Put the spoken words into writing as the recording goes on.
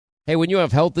Hey, when you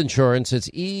have health insurance, it's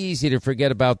easy to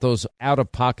forget about those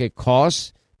out-of-pocket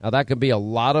costs. Now, that can be a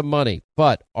lot of money,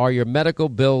 but are your medical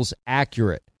bills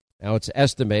accurate? Now, it's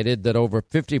estimated that over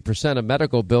 50% of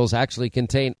medical bills actually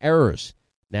contain errors.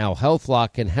 Now,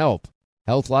 HealthLock can help.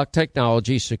 HealthLock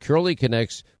technology securely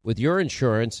connects with your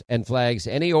insurance and flags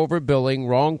any overbilling,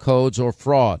 wrong codes, or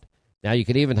fraud. Now, you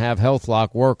can even have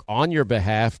HealthLock work on your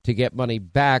behalf to get money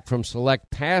back from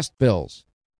select past bills.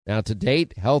 Now, to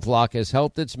date, HealthLock has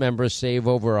helped its members save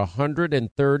over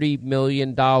 $130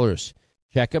 million.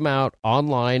 Check them out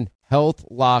online,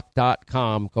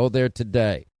 healthlock.com. Go there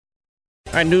today.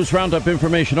 All right, News Roundup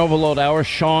Information Overload Hour,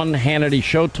 Sean Hannity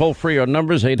Show. Toll free, our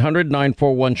numbers,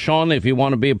 800-941-SEAN, if you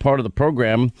want to be a part of the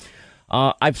program.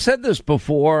 I've said this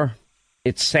before.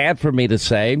 It's sad for me to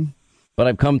say, but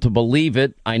I've come to believe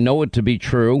it. I know it to be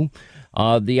true.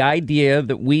 The idea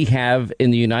that we have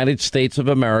in the United States of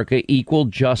America equal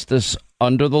justice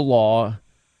under the law,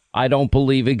 I don't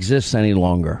believe exists any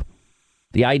longer.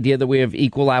 The idea that we have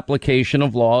equal application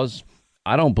of laws,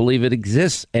 I don't believe it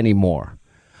exists anymore.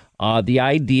 The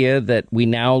idea that we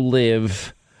now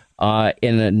live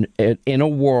in a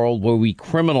world where we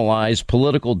criminalize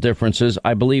political differences,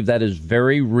 I believe that is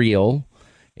very real.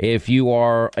 If you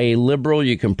are a liberal,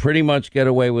 you can pretty much get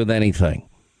away with anything.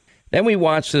 Then we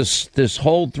watch this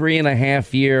whole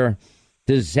 3.5-year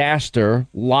disaster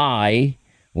lie,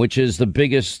 which is the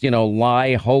biggest,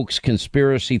 lie, hoax,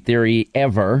 conspiracy theory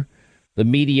ever. The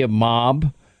media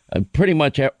mob, pretty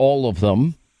much all of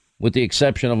them, with the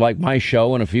exception of like my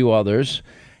show and a few others.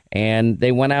 And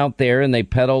they went out there and they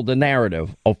peddled a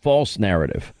narrative, a false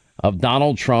narrative of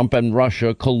Donald Trump and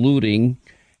Russia colluding.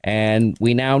 And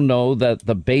we now know that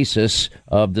the basis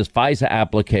of this FISA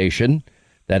application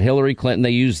that Hillary Clinton,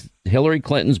 they used Hillary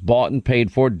Clinton's bought and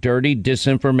paid for dirty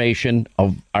disinformation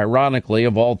of, ironically,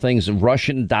 of all things, a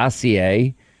Russian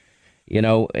dossier.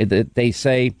 They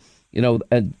say, on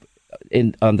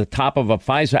the top of a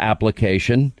FISA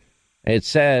application, it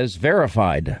says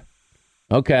verified.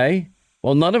 OK,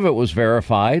 well, none of it was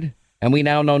verified. And we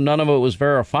now know none of it was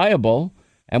verifiable.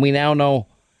 And we now know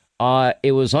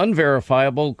it was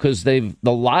unverifiable because the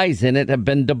lies in it have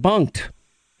been debunked.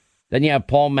 Then you have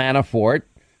Paul Manafort.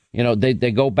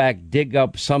 They go back, dig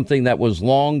up something that was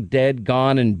long dead,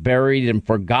 gone and buried and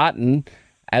forgotten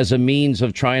as a means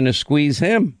of trying to squeeze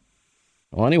him.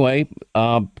 Well, anyway,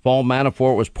 Paul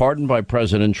Manafort was pardoned by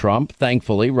President Trump,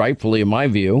 thankfully, rightfully, in my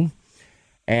view.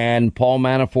 And Paul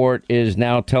Manafort is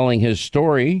now telling his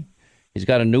story. He's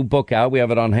got a new book out. We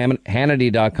have it on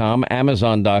Hannity.com,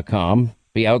 Amazon.com.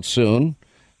 Be out soon.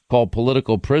 Called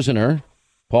Political Prisoner.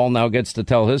 Paul now gets to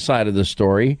tell his side of the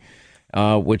story,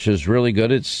 which is really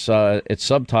good. It's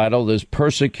subtitled as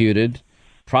Persecuted,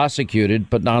 Prosecuted,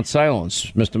 but Not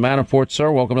Silenced. Mr. Manafort, sir,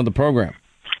 welcome to the program.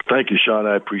 Thank you, Sean.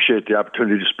 I appreciate the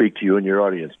opportunity to speak to you and your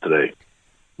audience today.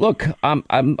 Look,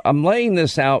 I'm laying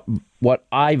this out, what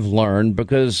I've learned,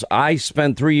 because I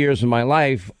spent 3 years of my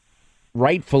life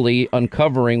rightfully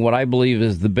uncovering what I believe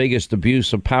is the biggest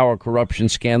abuse of power corruption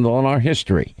scandal in our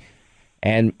history.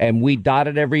 And we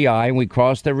dotted every I and we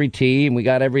crossed every T and we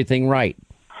got everything right.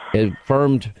 It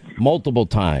affirmed multiple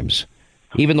times.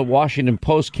 Even the Washington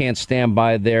Post can't stand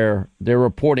by their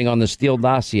reporting on the Steele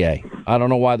dossier. I don't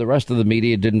know why the rest of the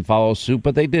media didn't follow suit,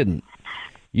 but they didn't.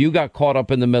 You got caught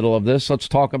up in the middle of this. Let's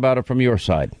talk about it from your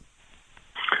side.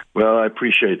 Well, I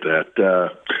appreciate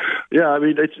that.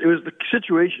 It was the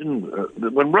situation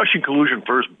when Russian collusion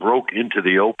first broke into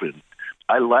the open.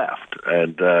 I laughed,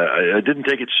 and I didn't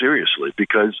take it seriously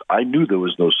because I knew there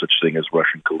was no such thing as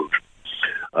Russian collusion.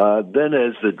 Then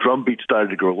as the drumbeat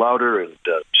started to grow louder and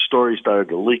stories started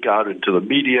to leak out into the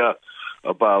media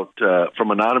about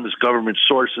from anonymous government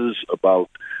sources about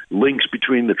links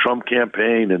between the Trump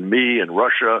campaign and me and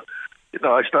Russia,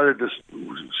 I started to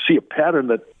see a pattern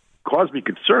that caused me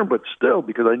concern, but still,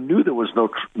 because I knew there was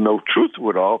no truth to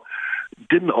it all,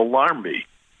 didn't alarm me.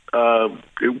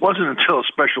 It wasn't until a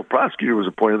special prosecutor was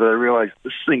appointed that I realized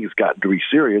this thing has gotten to be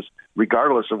serious,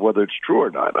 regardless of whether it's true or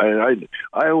not.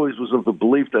 I always was of the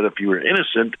belief that if you were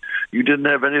innocent, you didn't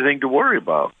have anything to worry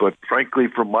about. But frankly,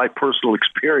 from my personal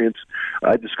experience,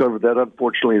 I discovered that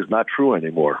unfortunately is not true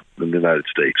anymore in the United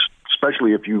States,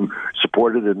 especially if you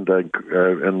supported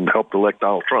and helped elect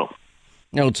Donald Trump.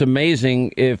 It's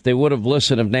amazing. If they would have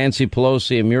listened, if Nancy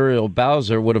Pelosi and Muriel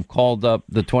Bowser would have called up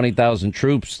the 20,000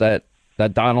 troops that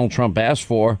Donald Trump asked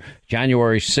for,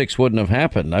 January 6th wouldn't have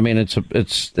happened. I mean,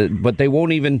 but they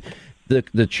won't even.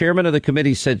 The chairman of the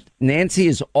committee said Nancy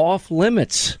is off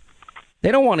limits.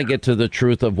 They don't want to get to the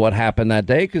truth of what happened that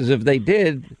day, because if they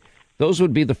did, those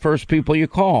would be the first people you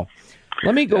call.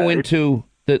 Let me go into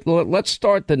let's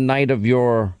start the night of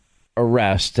your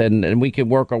arrest, and we can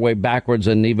work our way backwards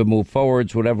and even move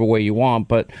forwards, whatever way you want.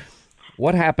 But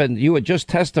what happened? You had just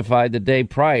testified the day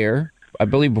prior, I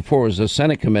believe before it was a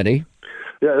Senate committee.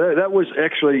 Yeah, that was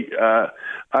actually,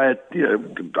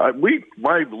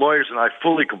 my lawyers and I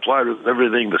fully complied with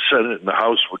everything the Senate and the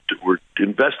House were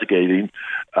investigating.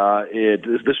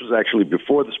 This was actually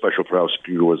before the special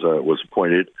prosecutor was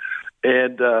appointed,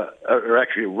 and or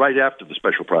actually right after the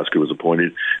special prosecutor was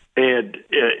appointed. And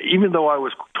even though I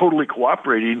was totally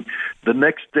cooperating, the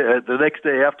next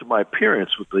day after my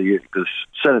appearance with the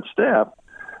Senate staff,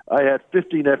 I had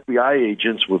 15 FBI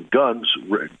agents with guns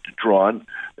drawn,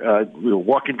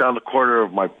 walking down the corner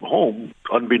of my home,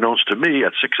 unbeknownst to me,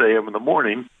 at 6 a.m. in the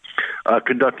morning,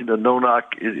 conducting a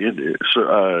no-knock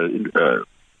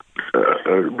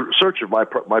search of my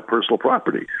personal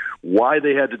property. Why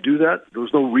they had to do that? There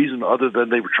was no reason other than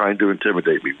they were trying to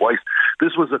intimidate me.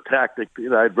 This was a tactic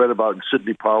I'd read about in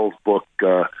Sidney Powell's book,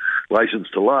 License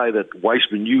to Lie, that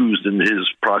Weissman used in his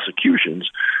prosecutions,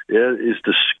 is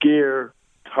to scare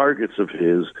targets of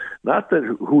his, not that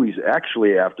who he's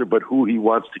actually after, but who he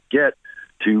wants to get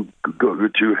to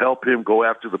help him go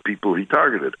after the people he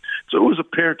targeted. So it was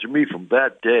apparent to me from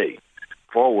that day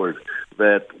forward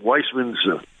that Weissman's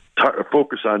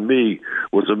focus on me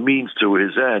was a means to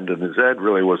his end, and his end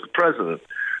really was the president.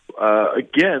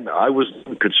 Again, I was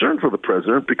concerned for the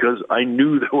president because I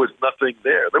knew there was nothing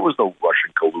there. There was no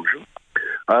Russian collusion.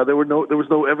 There was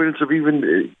no evidence of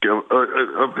even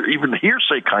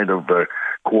hearsay kind of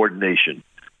coordination.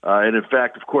 And in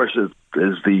fact, of course, as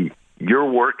your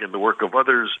work and the work of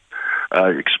others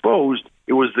exposed,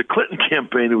 it was the Clinton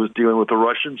campaign that was dealing with the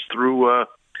Russians through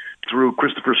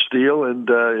Christopher Steele and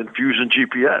Fusion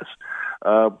GPS.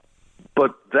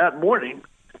 But that morning,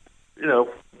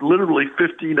 literally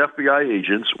 15 FBI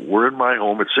agents were in my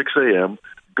home at 6 a.m.,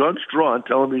 guns drawn,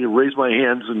 telling me to raise my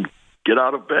hands and get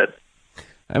out of bed.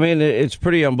 I mean, it's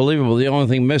pretty unbelievable. The only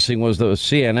thing missing was those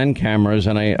CNN cameras,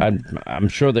 and I'm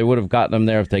sure they would have gotten them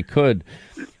there if they could.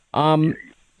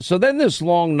 So then this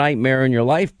long nightmare in your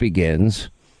life begins,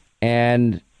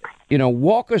 and,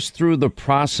 walk us through the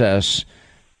process,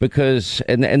 because,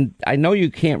 and I know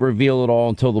you can't reveal it all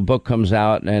until the book comes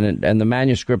out, and the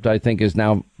manuscript, I think, is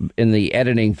now in the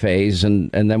editing phase,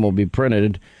 and then will be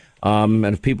printed. And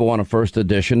if people want a first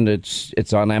edition,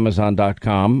 it's on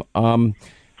Amazon.com.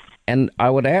 And I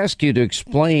would ask you to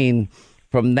explain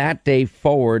from that day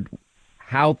forward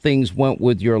how things went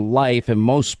with your life, and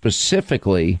most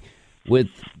specifically with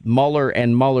Mueller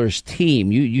and Mueller's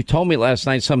team. You told me last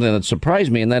night something that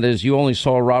surprised me, and that is you only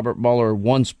saw Robert Mueller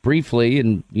once briefly,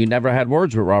 and you never had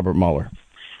words with Robert Mueller.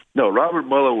 No, Robert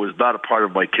Mueller was not a part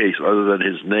of my case other than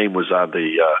his name was on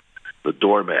the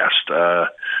door mast.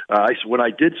 When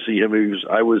I did see him,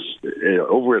 I was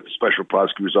over at the special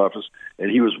prosecutor's office,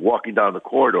 and he was walking down the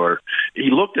corridor.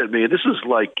 He looked at me, and this is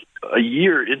like a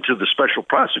year into the special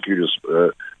prosecutor's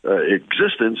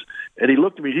existence, and he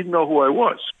looked at me. He didn't know who I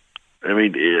was. I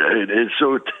mean, and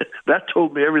so that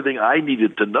told me everything I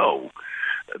needed to know,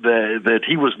 that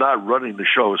he was not running the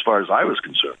show as far as I was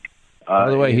concerned.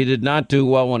 By the way, he did not do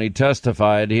well when he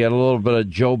testified. He had a little bit of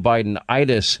Joe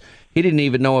Biden-itis. He didn't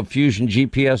even know what Fusion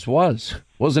GPS was.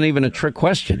 Wasn't even a trick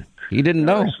question. He didn't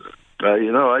know.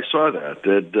 I saw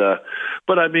that.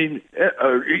 But I mean,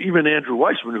 even Andrew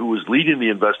Weissman, who was leading the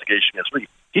investigation against me,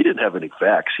 he didn't have any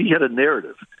facts. He had a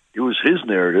narrative. It was his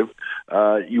narrative.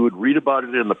 You would read about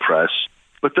it in the press,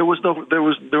 but there were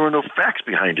no facts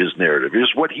behind his narrative. It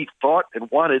was what he thought and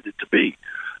wanted it to be.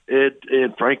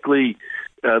 And frankly,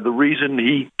 the reason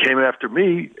he came after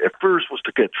me at first was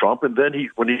to get Trump, and then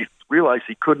when he realized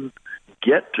he couldn't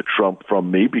get to Trump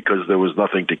from me because there was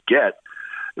nothing to get,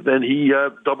 then he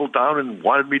doubled down and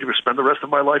wanted me to spend the rest of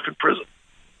my life in prison.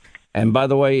 And by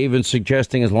the way, even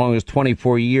suggesting as long as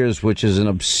 24 years, which is an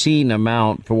obscene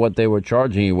amount for what they were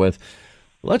charging you with.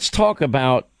 Let's talk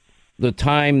about the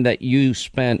time that you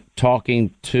spent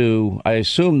talking to, I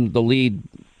assume, the lead,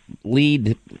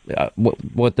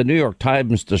 what the New York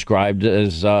Times described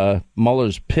as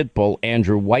Mueller's pit bull,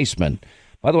 Andrew Weissman.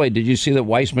 By the way, did you see that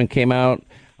Weissman came out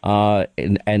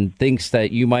and thinks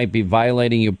that you might be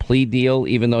violating your plea deal,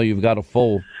 even though you've got a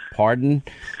full pardon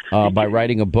by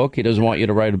writing a book? He doesn't want you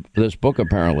to write this book,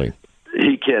 apparently.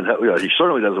 He can't help. He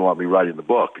certainly doesn't want me writing the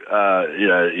book.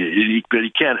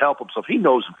 He can't help himself. He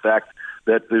knows, in fact,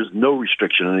 that there's no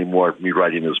restriction anymore of me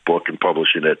writing this book and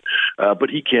publishing it. But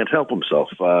he can't help himself.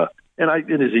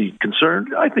 And is he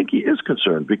concerned? I think he is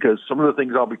concerned, because some of the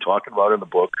things I'll be talking about in the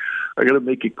book are going to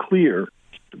make it clear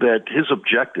that his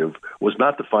objective was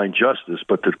not to find justice,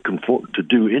 but to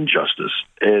do injustice.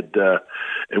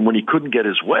 And when he couldn't get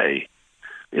his way,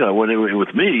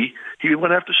 with me, he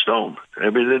went after Stone. I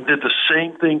mean, they did the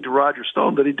same thing to Roger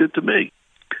Stone that he did to me.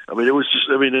 I mean, it was just,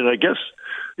 I mean, and I guess,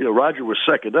 Roger was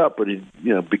second up, but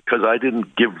because I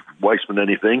didn't give Weissman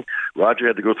anything, Roger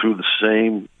had to go through the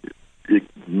same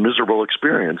miserable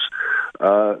experience.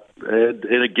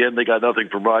 And again, they got nothing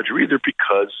from Roger either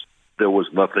because there was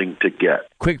nothing to get.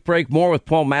 Quick break, more with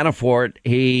Paul Manafort.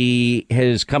 He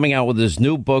is coming out with his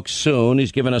new book soon.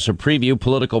 He's given us a preview,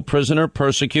 Political Prisoner,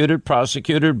 Persecuted,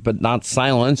 Prosecuted, but Not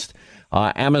Silenced.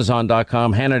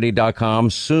 Amazon.com, Hannity.com.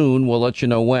 Soon, we'll let you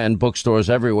know when. Bookstores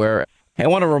everywhere. I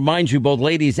want to remind you, both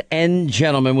ladies and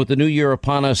gentlemen, with the new year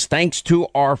upon us, thanks to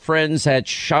our friends at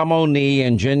Chamonix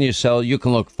and Genucel, you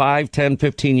can look 5, 10,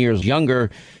 15 years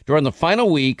younger during the final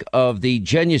week of the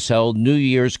Genucel New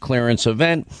Year's clearance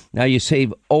event. Now, you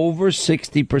save over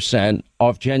 60%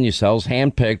 off Genucel's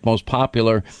handpicked, most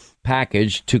popular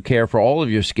package to care for all of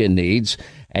your skin needs.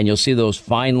 And you'll see those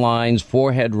fine lines,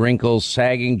 forehead wrinkles,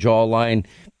 sagging jawline,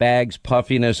 bags,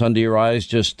 puffiness under your eyes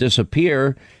just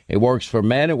disappear. It works for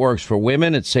men. It works for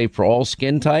women. It's safe for all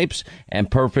skin types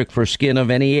and perfect for skin of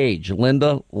any age.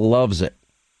 Linda loves it.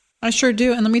 I sure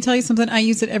do. And let me tell you something. I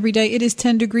use it every day. It is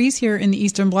 10 degrees here in the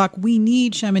Eastern Bloc. We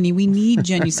need Chamonix. We need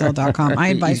Genucel.com. I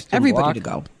advise everybody to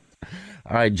go.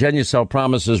 All right. Genucel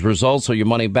promises results, so your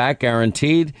money back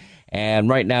guaranteed. And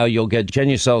right now, you'll get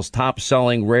Genucel's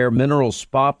top-selling Rare Mineral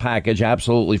Spa package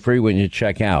absolutely free when you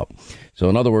check out. So,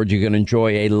 in other words, you can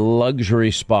enjoy a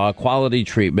luxury spa quality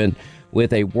treatment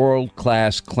with a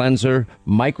world-class cleanser,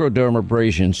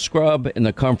 microdermabrasion scrub in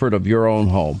the comfort of your own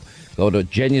home. Go to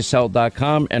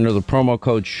Genucel.com, enter the promo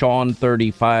code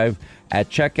Sean35 at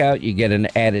checkout. You get an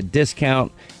added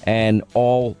discount, and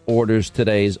all orders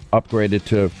today is upgraded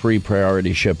to free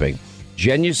priority shipping.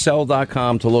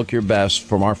 Genucel.com to look your best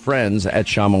from our friends at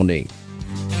Chamonix.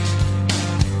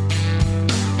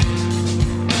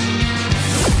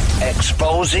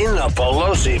 Exposing the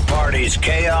Pelosi party's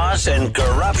chaos and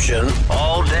corruption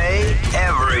all day,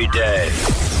 every day.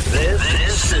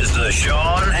 This is the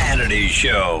Sean Hannity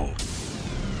Show.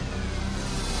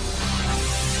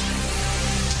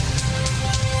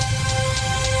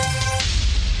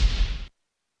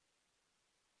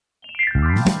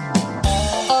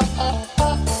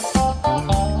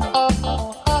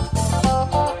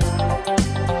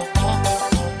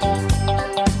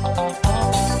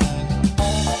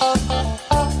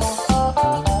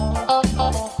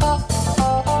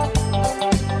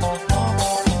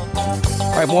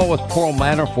 More with Paul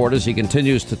Manafort as he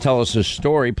continues to tell us his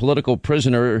story. Political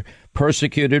prisoner,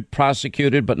 persecuted,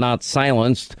 prosecuted, but not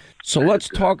silenced. So let's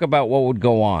talk about what would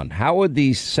go on. How would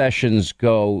these sessions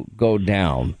go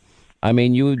down? I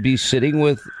mean, you would be sitting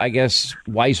with, I guess,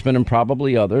 Weissman and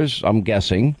probably others, I'm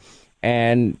guessing,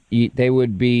 and they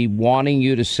would be wanting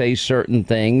you to say certain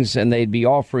things, and they'd be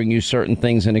offering you certain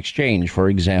things in exchange, for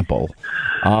example.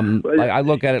 I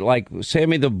look at it like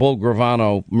Sammy the Bull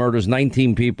Gravano murders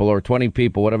 19 people or 20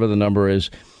 people, whatever the number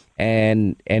is,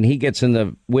 and he gets in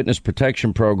the witness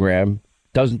protection program,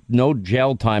 doesn't no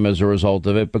jail time as a result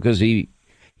of it because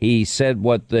he said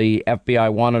what the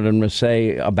FBI wanted him to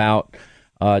say about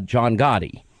John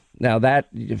Gotti. Now, that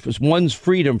if one's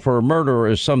freedom for a murderer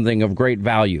is something of great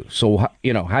value. So, how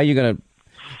are you going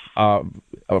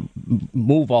to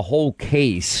move a whole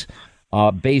case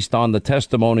based on the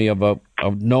testimony of a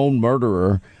known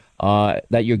murderer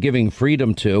that you're giving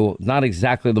freedom to? Not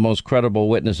exactly the most credible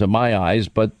witness in my eyes,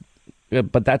 but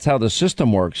that's how the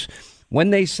system works. When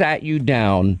they sat you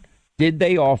down, did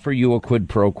they offer you a quid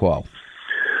pro quo?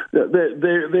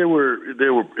 There were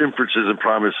inferences and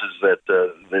promises that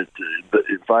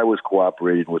if I was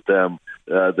cooperating with them,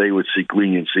 they would seek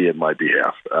leniency on my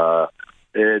behalf.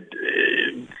 And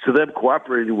to them,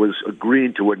 cooperating was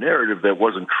agreeing to a narrative that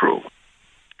wasn't true.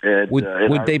 And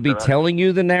would they be telling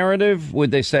you the narrative?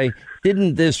 Would they say,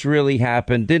 didn't this really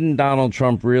happen? Didn't Donald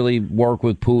Trump really work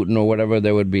with Putin or whatever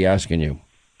they would be asking you?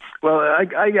 Well,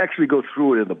 I actually go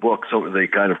through it in the book, so the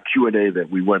kind of Q&A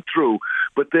that we went through.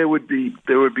 But there would be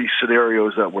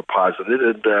scenarios that were posited,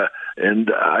 and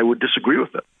I would disagree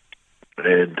with them,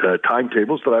 and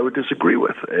timetables that I would disagree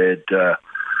with, and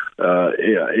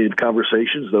in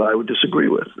conversations that I would disagree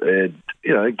with, and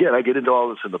again, I get into all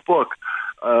this in the book,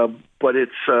 but it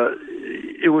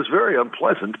was very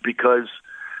unpleasant because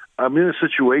I'm in a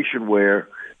situation where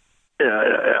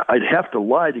I'd have to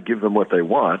lie to give them what they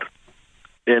want.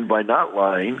 And by not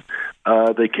lying,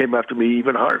 they came after me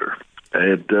even harder.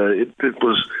 And it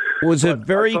was... Was it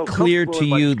very clear to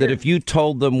you that if you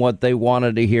told them what they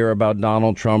wanted to hear about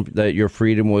Donald Trump, that your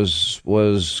freedom was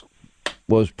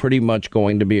pretty much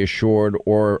going to be assured,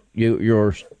 or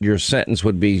your sentence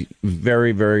would be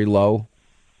very, very low?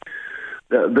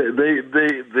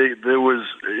 There was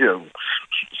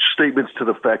statements to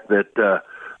the fact that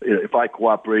if I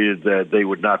cooperated, that they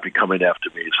would not be coming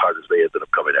after me as hard as they ended up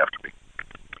coming after me.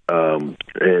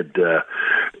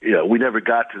 We never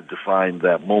got to define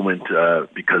that moment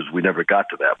because we never got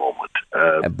to that moment.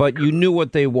 But you knew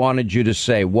what they wanted you to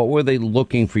say. What were they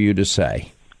looking for you to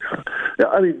say?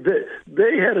 I mean,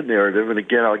 they had a narrative, and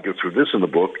again, I'll go through this in the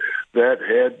book, that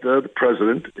had the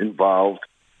president involved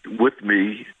with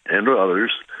me and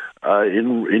others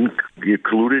in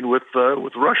colluding with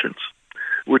Russians,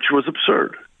 which was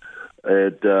absurd.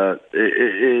 And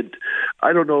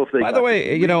I don't know if they. By the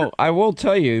way, I will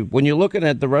tell you, when you're looking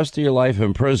at the rest of your life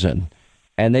in prison,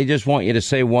 and they just want you to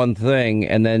say one thing,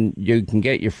 and then you can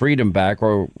get your freedom back,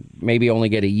 or maybe only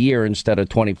get a year instead of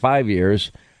 25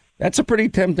 years. That's a pretty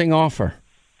tempting offer.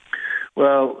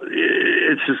 Well,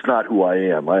 it's just not who I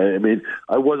am. I mean,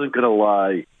 I wasn't going to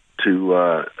lie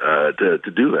to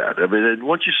do that. I mean, and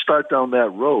once you start down that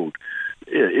road,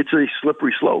 it's a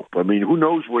slippery slope. I mean, who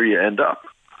knows where you end up?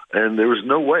 And there was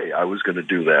no way I was going to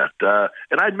do that.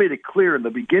 And I'd made it clear in the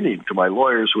beginning to my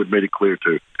lawyers, who had made it clear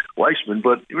to Weissman.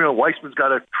 But Weissman's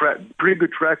got a pretty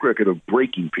good track record of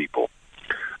breaking people.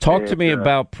 Talk to me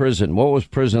about prison. What was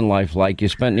prison life like? You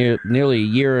spent nearly a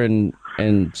year in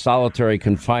solitary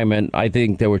confinement. I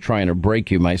think they were trying to break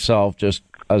you myself, just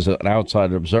as an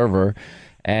outside observer.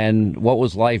 And what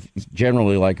was life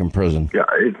generally like in prison? Yeah,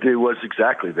 it was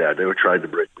exactly that. They were trying to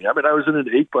break me. I mean, I was in an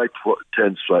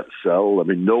 8x10 cell. I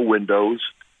mean, no windows.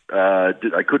 I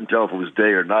couldn't tell if it was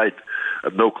day or night.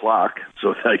 No clock,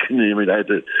 so I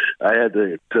had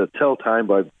to tell time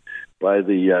by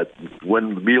the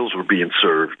when the meals were being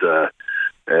served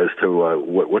as to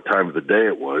what time of the day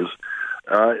it was.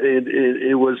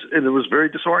 It was very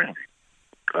disorienting.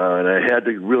 And I had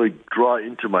to really draw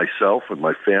into myself and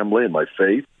my family and my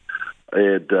faith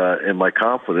and my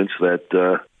confidence that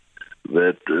the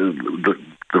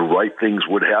right things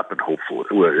would happen. Hopefully,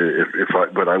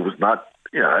 but I was not.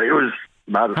 It was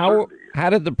not. How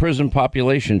did the prison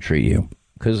population treat you?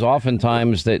 Because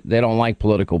oftentimes they don't like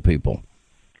political people.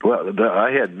 Well,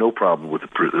 I had no problem with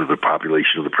the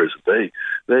population of the prison.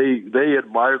 They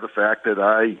admire the fact that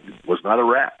I was not a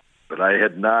rat. But I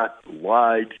had not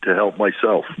lied to help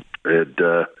myself. And,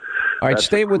 all right,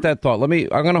 stay with that thought. I'm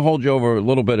going to hold you over a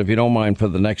little bit, if you don't mind, for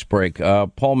the next break.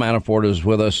 Paul Manafort is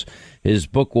with us. His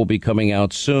book will be coming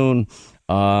out soon.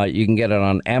 You can get it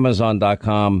on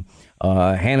Amazon.com,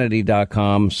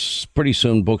 Hannity.com. Pretty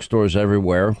soon, bookstores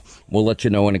everywhere. We'll let you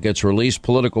know when it gets released.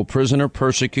 Political prisoner,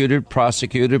 persecuted,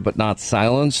 prosecuted, but not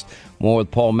silenced. More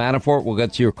with Paul Manafort. We'll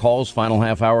get to your calls. Final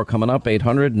half hour coming up.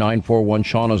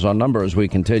 800-941-SEAN is our number as we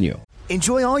continue.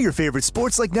 Enjoy all your favorite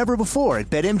sports like never before at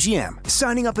BetMGM.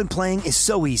 Signing up and playing is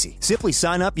so easy. Simply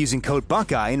sign up using code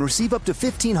Buckeye and receive up to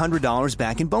 $1,500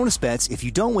 back in bonus bets if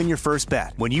you don't win your first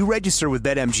bet. When you register with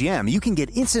BetMGM, you can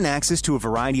get instant access to a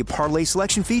variety of parlay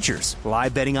selection features,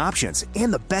 live betting options,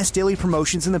 and the best daily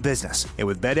promotions in the business. And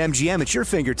with BetMGM at your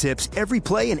fingertips, every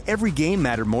play and every game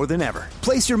matter more than ever.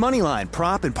 Place your moneyline,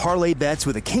 prop, and parlay bets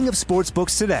with the king of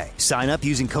sportsbooks today. Sign up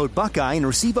using code Buckeye and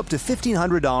receive up to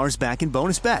 $1,500 back in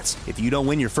bonus bets if you don't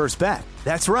win your first bet.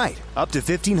 That's right, up to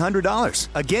 $1,500.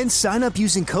 Again, sign up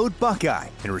using code Buckeye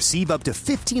and receive up to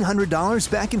 $1,500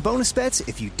 back in bonus bets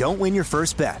if you don't win your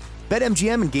first bet.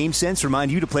 BetMGM and GameSense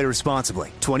remind you to play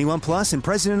responsibly. 21 plus and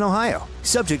present in Ohio.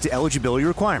 Subject to eligibility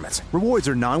requirements. Rewards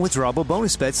are non-withdrawable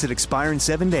bonus bets that expire in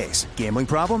 7 days. Gambling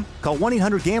problem? Call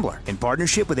 1-800-GAMBLER in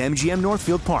partnership with MGM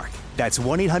Northfield Park. That's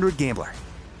 1-800-GAMBLER.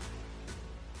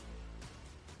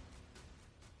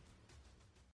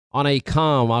 On a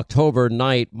calm October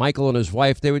night, Michael and his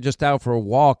wife, they were just out for a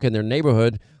walk in their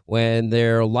neighborhood when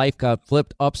their life got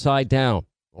flipped upside down,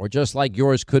 or just like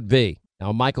yours could be.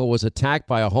 Now, Michael was attacked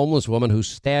by a homeless woman who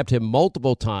stabbed him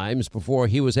multiple times before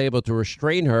he was able to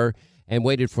restrain her and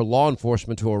waited for law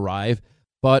enforcement to arrive.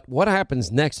 But what happens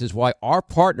next is why our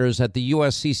partners at the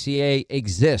USCCA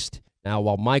exist. Now,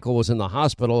 while Michael was in the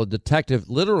hospital, a detective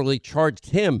literally charged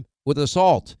him with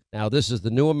assault. Now, this is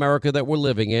the new America that we're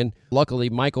living in. Luckily,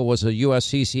 Michael was a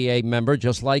USCCA member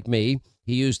just like me.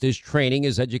 He used his training,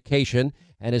 his education,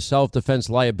 and his self-defense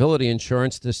liability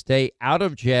insurance to stay out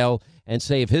of jail and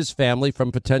save his family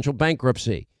from potential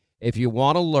bankruptcy. If you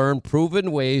want to learn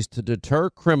proven ways to deter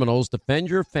criminals, defend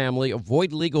your family,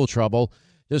 avoid legal trouble,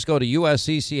 just go to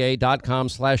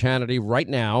uscca.com/Hannity right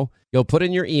now. You'll put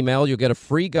in your email. You'll get a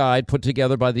free guide put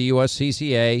together by the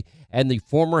USCCA and the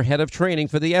former head of training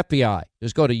for the FBI.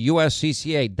 Just go to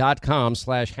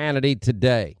uscca.com/Hannity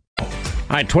today. All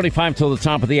right, 25 till the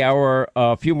top of the hour.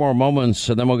 A few more moments,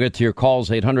 and then we'll get to your calls.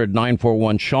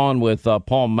 800-941-SEAN with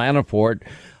Paul Manafort.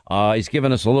 He's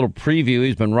given us a little preview.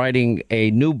 He's been writing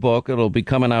a new book. It'll be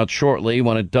coming out shortly.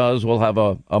 When it does, we'll have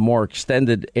a more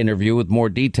extended interview with more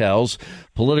details.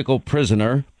 Political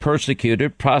prisoner,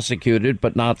 persecuted, prosecuted,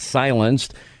 but not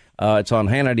silenced. It's on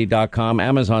Hannity.com,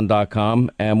 Amazon.com,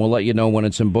 and we'll let you know when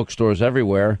it's in bookstores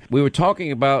everywhere. We were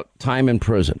talking about time in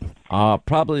prison,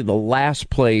 probably the last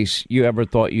place you ever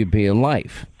thought you'd be in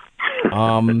life.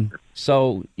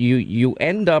 So you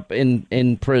end up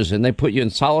in prison. They put you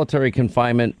in solitary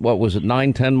confinement, what was it,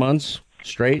 9-10 months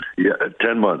straight? Yeah,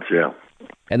 10 months, yeah.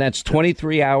 And that's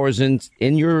 23 hours in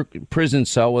your prison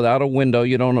cell without a window.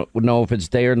 You don't know if it's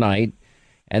day or night.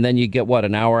 And then you get, what,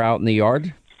 an hour out in the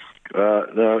yard?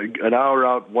 No, an hour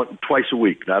out twice a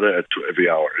week, not every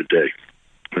hour a day.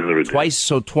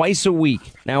 Twice a week.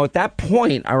 Now, at that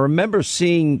point, I remember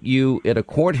seeing you at a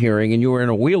court hearing, and you were in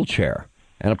a wheelchair.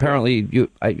 And apparently,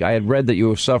 I had read that you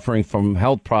were suffering from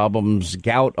health problems,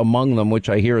 gout among them, which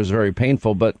I hear is very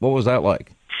painful. But what was that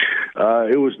like?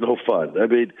 It was no fun. I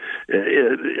mean,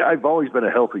 I've always been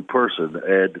a healthy person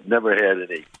and never had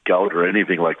any gout or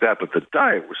anything like that. But the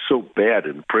diet was so bad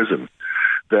in prison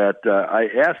that I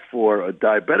asked for a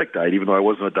diabetic diet, even though I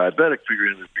wasn't a diabetic,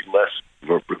 figuring there'd be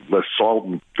less salt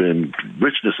and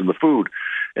richness in the food.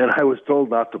 And I was told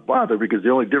not to bother because the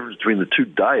only difference between the two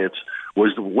diets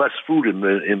was the less food in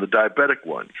the diabetic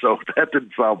one. So that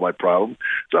didn't solve my problem.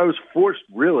 So I was forced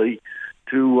really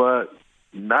to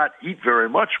not eat very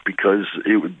much because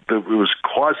it was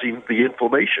causing the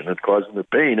inflammation and causing the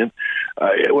pain. And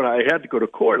when I had to go to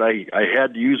court, I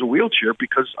had to use a wheelchair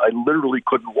because I literally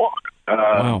couldn't walk.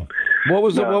 Wow. What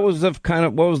was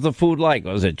the food like?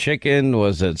 Was it chicken?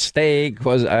 Was it steak?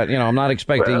 I'm not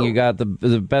expecting you got the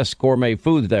best gourmet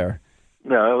food there.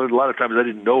 No, a lot of times I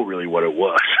didn't know really what it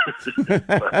was.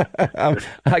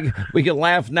 We can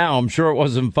laugh now. I'm sure it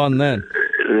wasn't fun then.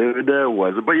 There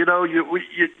wasn't. But,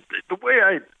 the way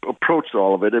I approached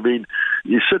all of it, I mean,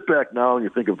 you sit back now and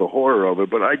you think of the horror of it,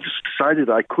 but I just decided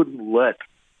I couldn't let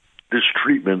this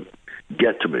treatment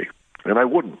get to me, and I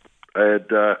wouldn't. And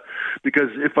because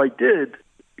if I did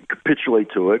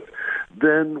capitulate to it,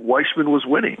 then Weissman was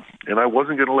winning, and I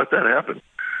wasn't going to let that happen.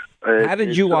 How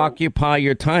did you occupy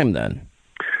your time then?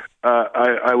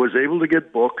 I was able to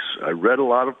get books. I read a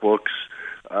lot of books.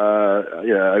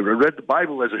 I read the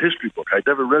Bible as a history book. I'd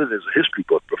never read it as a history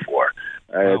book before.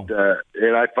 Wow.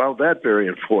 And I found that very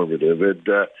informative. And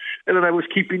then I was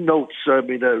keeping notes. I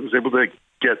mean, I was able to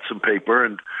get some paper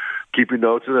and keeping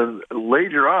notes. And then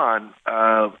later on,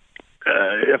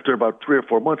 after about 3 or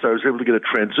 4 months, I was able to get a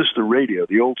transistor radio,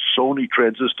 the old Sony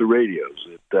transistor radios.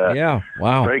 Yeah,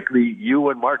 wow. Frankly, you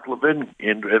and Mark Levin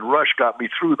and Rush got me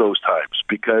through those times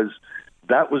because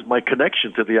that was my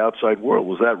connection to the outside world,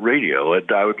 was that radio. And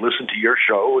I would listen to your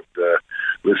show,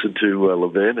 listen to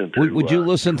Levin. And would you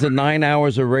listen to 9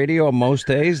 hours of radio on most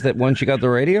days that once you got the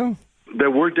radio?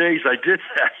 There were days I did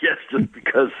that, yes, just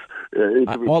because...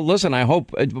 well, listen, I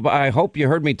hope you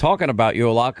heard me talking about you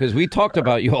a lot because we talked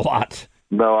about you a lot.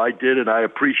 No, I did, and I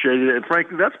appreciated it. And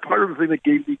frankly, that's part of the thing that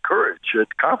gave me courage and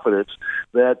confidence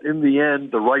that in the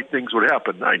end, the right things would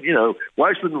happen.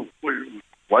 Weissman would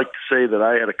like to say that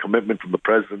I had a commitment from the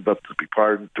president to be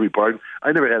pardoned.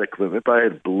 I never had a commitment, but I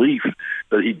had a belief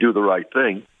that he'd do the right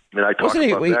thing. And I talked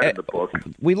about that in the book.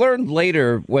 We learned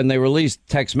later when they released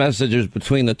text messages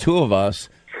between the two of us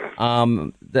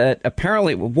that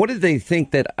apparently, what did they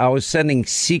think, that I was sending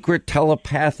secret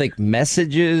telepathic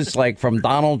messages like from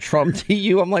Donald Trump to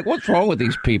you? I'm like, what's wrong with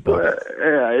these people? They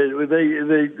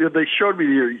showed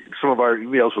me some of our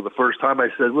emails for the first time. I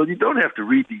said, well, you don't have to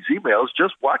read these emails.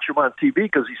 Just watch them on TV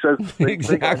because he says the same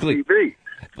thing on TV.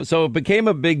 So it became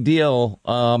a big deal,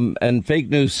 and fake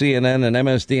news CNN and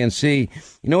MSDNC,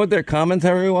 you know what their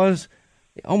commentary was?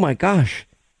 Oh, my gosh.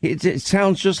 It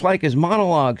sounds just like his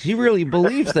monologues. He really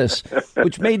believes this,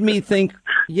 which made me think,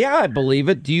 yeah, I believe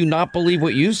it. Do you not believe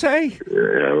what you say?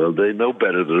 Yeah, well, they know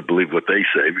better than to believe what they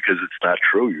say because it's not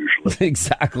true usually.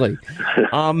 Exactly.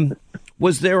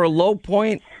 Was there a low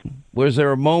point? Was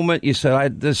there a moment you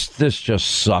said, this just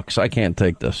sucks. I can't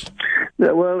take this?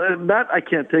 Yeah, well, not I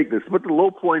can't take this, but the low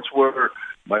points were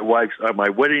my wife's my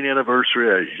wedding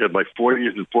anniversary. I had my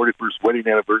 40th and 41st wedding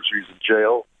anniversaries in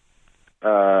jail.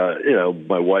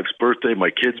 My wife's birthday, my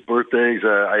kids' birthdays.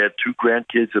 I had 2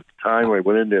 grandkids at the time. I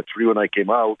went in there 3 when I came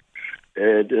out,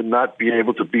 and not being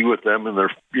able to be with them in their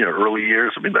early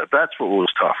years. I mean, that's what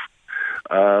was tough.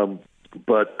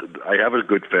 But I have a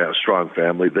good, strong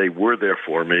family. They were there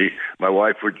for me. My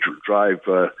wife would drive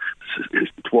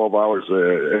 12 hours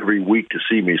every week to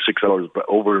see me, 6 hours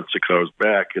over and 6 hours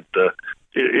back.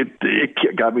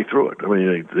 It got me through it. I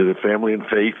mean, the family and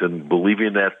faith and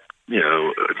believing that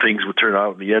things would turn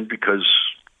out in the end because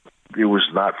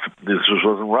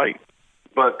wasn't right.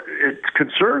 But it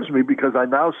concerns me because I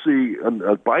now see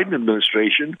a Biden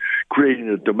administration creating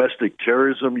a domestic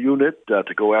terrorism unit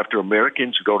to go after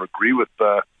Americans who don't agree with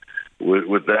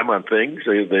them on things.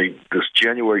 This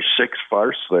January 6th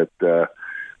farce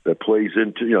that plays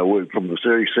into from the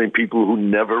very same people who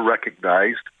never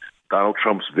recognized Donald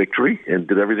Trump's victory and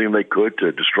did everything they could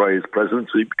to destroy his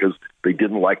presidency because they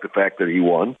didn't like the fact that he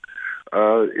won.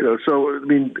 So I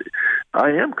mean,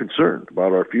 I am concerned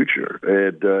about our future,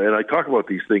 and I talk about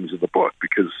these things in the book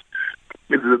because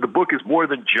the book is more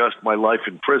than just my life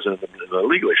in prison and a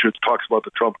legal issue. It talks about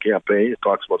the Trump campaign. It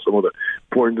talks about some of the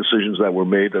important decisions that were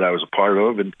made that I was a part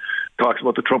of, and talks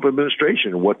about the Trump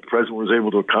administration and what the president was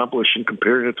able to accomplish, and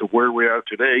comparing it to where we are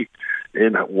today,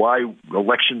 and why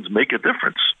elections make a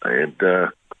difference. And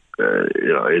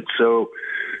it's so.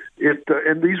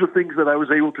 And these were things that I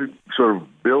was able to sort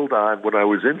of build on when I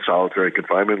was in solitary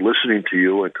confinement, listening to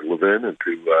you and to Levin and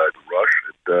to Rush.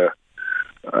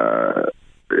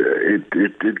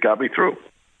 It got me through.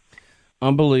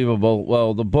 Unbelievable.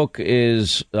 Well, the book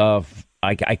is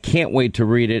I can't wait to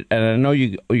read it, and I know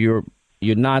you're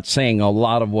not saying a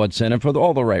lot of what's in it for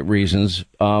all the right reasons,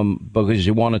 because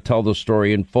you want to tell the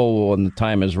story in full when the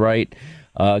time is right.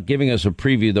 Giving us a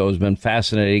preview, though, has been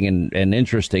fascinating and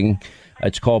interesting.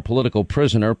 It's called Political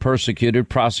Prisoner, Persecuted,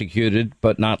 Prosecuted,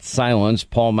 but Not Silenced.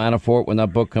 Paul Manafort, when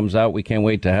that book comes out, we can't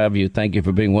wait to have you. Thank you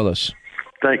for being with us.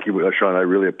 Thank you, Sean. I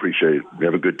really appreciate it.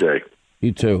 Have a good day.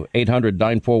 You too.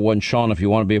 800-941-SEAN if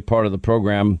you want to be a part of the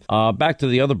program. Back to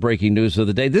the other breaking news of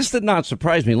the day. This did not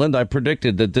surprise me. Linda, I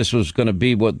predicted that this was going to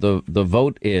be what the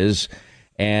vote is,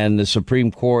 and the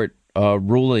Supreme Court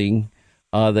ruling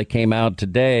that came out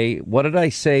today. What did I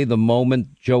say the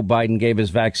moment Joe Biden gave his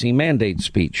vaccine mandate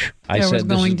speech? There was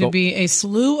going to be a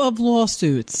slew of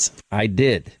lawsuits. I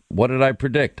did. What did I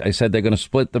predict? I said they're going to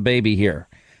split the baby here.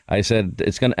 I said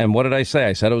it's going to, and what did I say?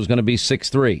 I said it was going to be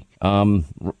 6-3.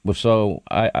 So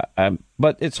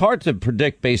but it's hard to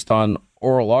predict based on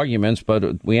oral arguments,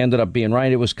 but we ended up being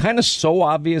right. It was kind of so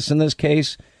obvious in this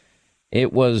case.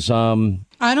 It was.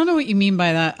 I don't know what you mean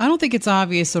by that. I don't think it's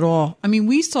obvious at all. I mean,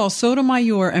 we saw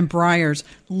Sotomayor and Breyers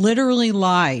literally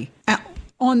lie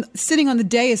sitting on the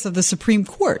dais of the Supreme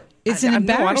Court. It's an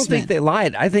embarrassment. No, I don't think they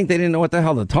lied. I think they didn't know what the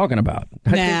hell they're talking about.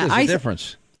 I think there's a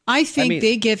difference. I think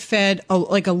they get fed a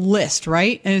list,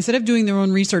 right? And instead of doing their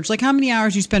own research, like how many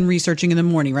hours you spend researching in the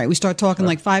morning, right? We start talking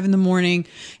like 5 in the morning,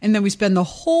 and then we spend the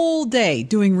whole day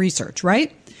doing research,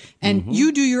 right? And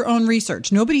you do your own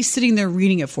research. Nobody's sitting there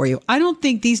reading it for you. I don't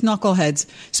think these knuckleheads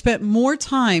spent more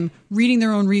time reading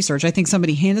their own research. I think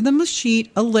somebody handed them a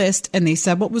sheet, a list, and they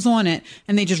said what was on it,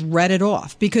 and they just read it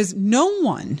off because no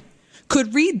one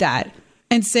could read that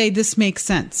and say this makes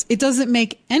sense. It doesn't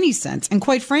make any sense. And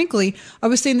quite frankly, I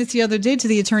was saying this the other day to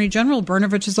the Attorney General,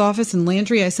 Brnovich's office and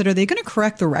Landry. I said, are they going to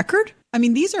correct the record? I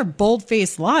mean, these are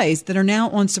bold-faced lies that are now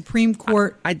on Supreme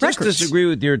Court I just records. disagree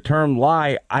with your term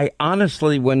lie. I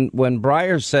honestly, when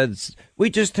Breyer said we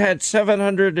just had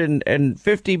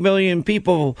 750 million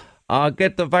people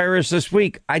get the virus this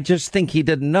week, I just think he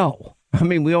didn't know. I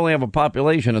mean, we only have a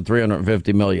population of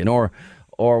 350 million, or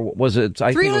was it,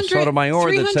 I think it was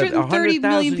Sotomayor that said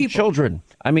 100,000 children.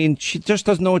 I mean, she just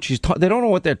doesn't know what they don't know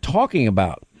what they're talking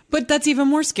about. But that's even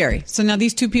more scary. So now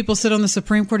these two people sit on the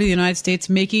Supreme Court of the United States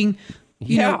making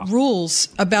rules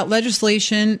about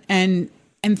legislation and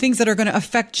things that are going to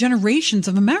affect generations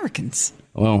of Americans.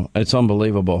 Well, it's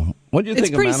unbelievable. What do you think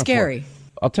of Manafort? It's pretty scary.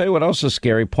 I'll tell you what else is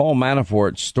scary. Paul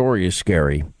Manafort's story is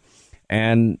scary.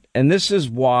 And this is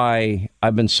why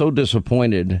I've been so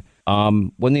disappointed.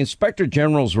 When the Inspector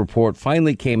General's report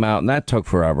finally came out, and that took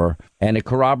forever, and it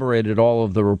corroborated all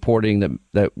of the reporting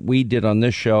that we did on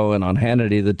this show and on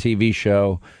Hannity, the TV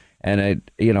show, and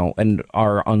and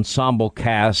our ensemble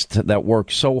cast that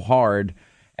worked so hard,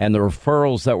 and the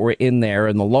referrals that were in there,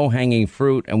 and the low-hanging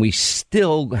fruit, and we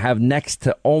still have next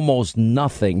to almost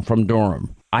nothing from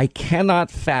Durham. I cannot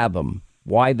fathom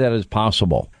why that is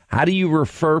possible. How do you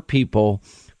refer people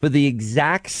for the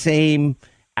exact same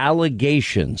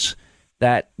allegations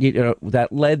that that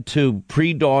led to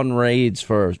pre-dawn raids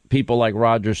for people like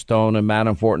Roger Stone and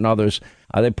Manafort and others?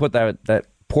 They put that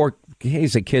poor,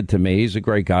 he's a kid to me, he's a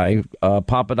great guy,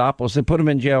 Papadopoulos, they put him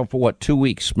in jail for 2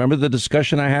 weeks. Remember the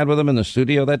discussion I had with him in the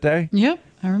studio that day? Yep,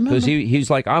 I remember. Because he's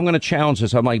like, I'm going to challenge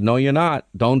this. I'm like, no, you're not.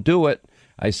 Don't do it.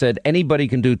 I said, anybody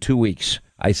can do 2 weeks.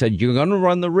 I said, you're going to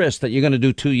run the risk that you're going to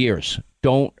do 2 years.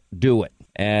 Don't do it.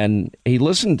 And he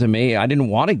listened to me. I didn't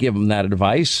want to give him that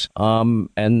advice.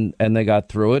 And they got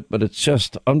through it. But it's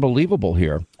just unbelievable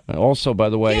here. Also, by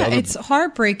the way, Yeah, it's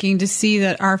heartbreaking to see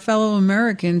that our fellow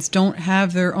Americans don't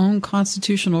have their own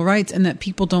constitutional rights and that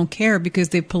people don't care because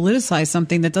they've politicized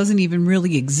something that doesn't even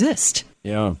really exist.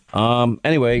 Yeah.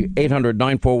 Anyway,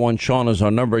 800-941-SEAN is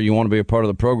our number. You want to be a part of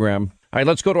the program. All right,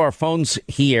 let's go to our phones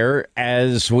here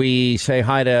as we say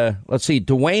hi to, let's see,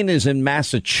 Dwayne is in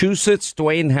Massachusetts.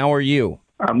 Dwayne, how are you?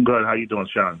 I'm good. How you doing,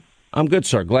 Sean? I'm good,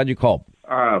 sir. Glad you called.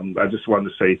 I just wanted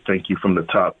to say thank you from the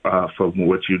top for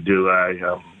what you do.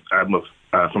 I'm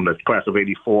from the class of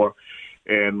 '84,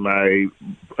 and my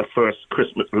last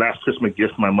Christmas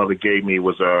gift my mother gave me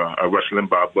was a Rush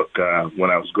Limbaugh book when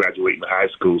I was graduating high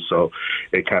school. So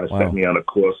it kind of set me on a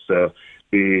course to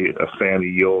be a fan of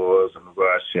yours and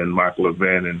Rush and Michael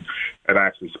Levin, and I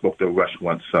actually spoke to Rush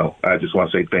once. So I just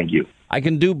want to say thank you. I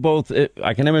can do both.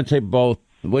 I can imitate both.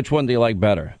 Which one do you like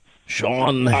better?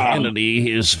 Sean Hannity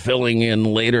is filling in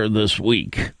later this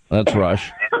week. That's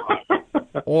Rush.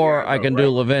 Or I can do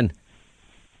Levin.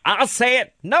 I'll say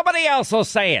it. Nobody else will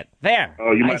say it. There.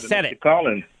 Oh, you I might said have it.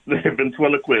 Calling. They've been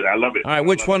twilliquid. I love it. All right,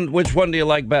 which one do you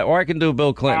like better? Or I can do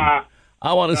Bill Clinton.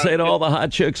 I want to say to all the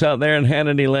hot chicks out there in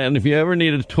Hannity land, if you ever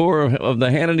need a tour of the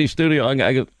Hannity studio,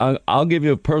 I'll give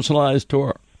you a personalized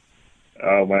tour.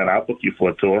 Oh, man, I'll book you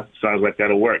for a tour. Sounds like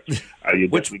that'll work.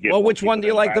 Which one do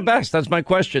you like the best? That's my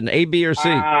question. A, B, or C?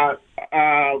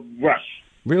 Rush.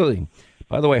 Really?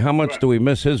 By the way, how much do we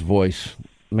miss his voice?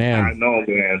 Man. I know,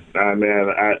 man.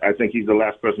 I think he's the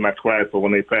last person I cried for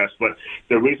when they passed. But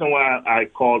the reason why I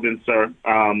called in, sir,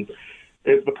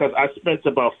 is because I spent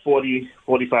about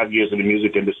 45 years in the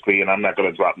music industry, and I'm not going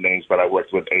to drop names, but I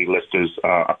worked with A-listers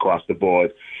across the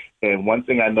board. And one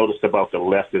thing I noticed about the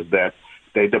left is that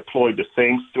they deployed the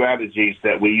same strategies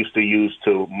that we used to use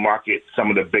to market some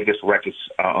of the biggest records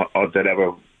that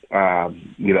ever,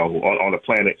 on the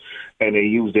planet, and they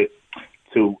used it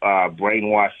to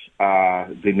brainwash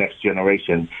the next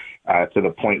generation to the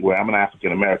point where I'm an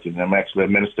African American and I'm actually a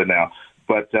minister now.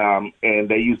 But and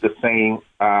they use the same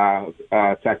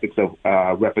tactics of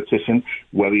repetition.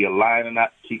 Whether you're lying or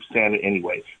not, keep saying it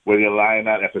anyway. Whether you're lying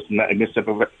or not, if it's not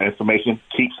misinformation,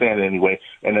 keep saying it anyway.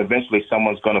 And eventually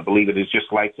someone's going to believe it. It's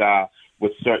just like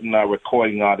with certain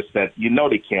recording artists that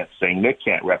they can't sing, they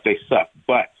can't rap, they suck.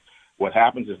 But what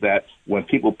happens is that when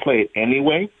people play it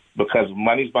anyway, because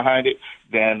money's behind it,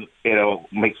 then it'll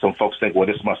make some folks think, well,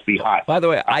 this must be hot. By the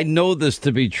way, I know this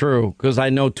to be true because I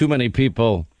know too many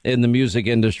people in the music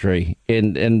industry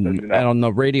and on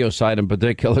the radio side in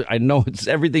particular. I know it's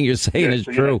everything you're saying is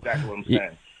true. Exactly what I'm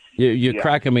saying. You're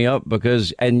cracking me up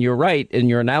because, and you're right in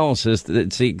your analysis,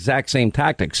 it's the exact same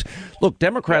tactics. Look,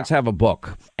 Democrats have a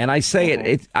book, and I say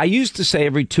it. I used to say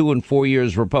every 2 and 4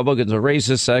 years, Republicans are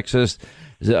racist, sexist,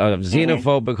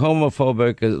 xenophobic,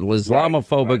 homophobic,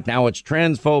 Islamophobic. Right. Now it's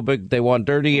transphobic. They want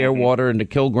dirty air, water, and to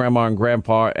kill grandma and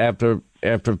grandpa after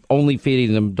only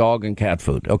feeding them dog and cat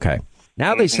food. Okay.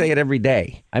 Now they say it every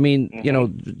day. I mean,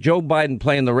 Joe Biden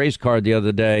playing the race card the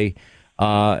other day,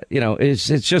 it's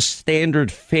just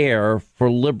standard fare for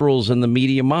liberals and the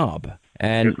media mob.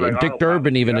 And Dick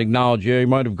Durbin even acknowledged, he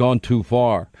might have gone too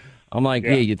far. I'm like,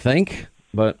 you think?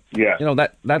 But,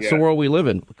 that's the world we live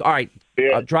in. All right.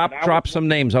 Drop some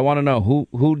names. I want to know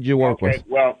who did you work with?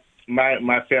 Well,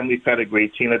 my family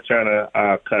pedigree: Tina Turner,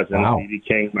 cousin, B.B.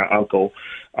 King, my uncle.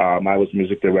 I was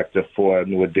music director for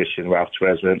New Edition, Ralph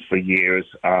Tresvant for years.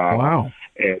 Wow!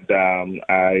 And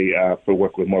I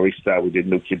worked with Maurice Starr. We did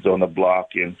New Kids on the Block,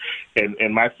 and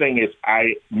my thing is,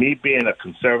 me being a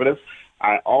conservative,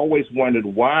 I always wondered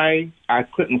why I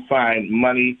couldn't find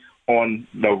money on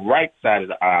the right side of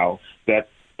the aisle that.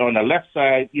 On the left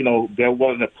side, they're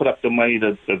willing to put up the money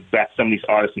to back some of these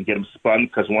artists and get them spun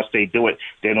because once they do it,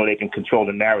 they know they can control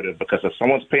the narrative. Because if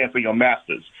someone's paying for your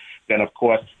masters, then, of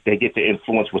course, they get to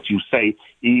influence what you say,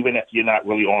 even if you're not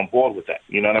really on board with that.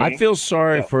 You know what I mean? I feel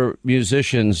sorry for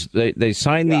musicians. They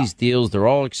sign these deals. They're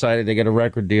all excited. They get a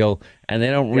record deal, and they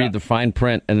don't read the fine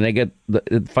print, and they get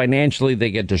financially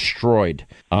they get destroyed.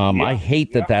 I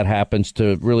hate that happens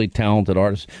to really talented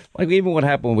artists. Like even what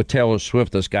happened with Taylor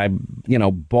Swift. This guy,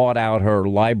 bought out her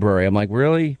library. I'm like,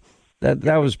 really?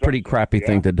 That was a pretty crappy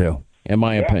thing to do, in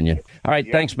my opinion. All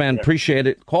right, thanks, man. Appreciate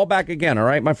it. Call back again, all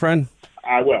right, my friend?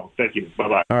 I will. Thank you.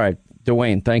 Bye-bye. All right.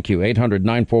 Dwayne, thank you.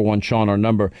 800-941-SEAN, our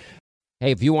number.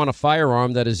 Hey, if you want a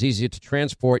firearm that is easy to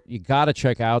transport, you got to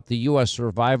check out the U.S.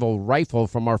 Survival Rifle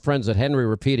from our friends at Henry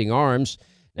Repeating Arms.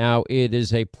 Now, it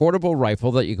is a portable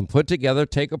rifle that you can put together,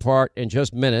 take apart in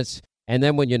just minutes. And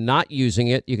then when you're not using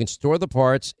it, you can store the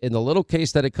parts in the little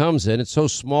case that it comes in. It's so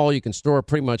small you can store it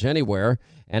pretty much anywhere,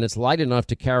 and it's light enough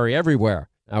to carry everywhere.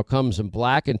 Now it comes in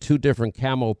black and 2 different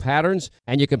camo patterns,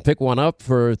 and you can pick one up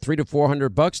for $300 to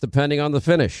 $400 depending on the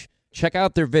finish. check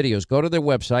out their videos. Go to their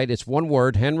website. It's one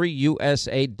word,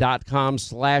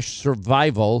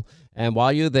 henryusa.com/survival. And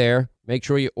while you're there, make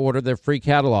sure you order their free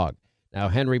catalog. Now,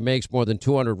 Henry makes more than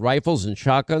 200 rifles and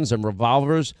shotguns and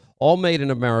revolvers, all made in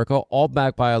America, all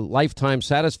backed by a lifetime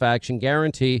satisfaction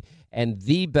guarantee and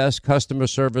the best customer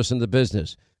service in the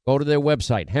business. Go to their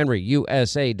website,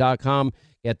 henryusa.com.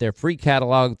 Get their free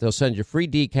catalog. They'll send you free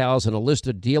decals and a list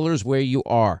of dealers where you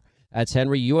are. That's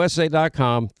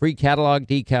henryusa.com. Free catalog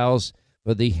decals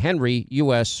for the Henry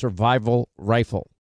U.S. Survival Rifle.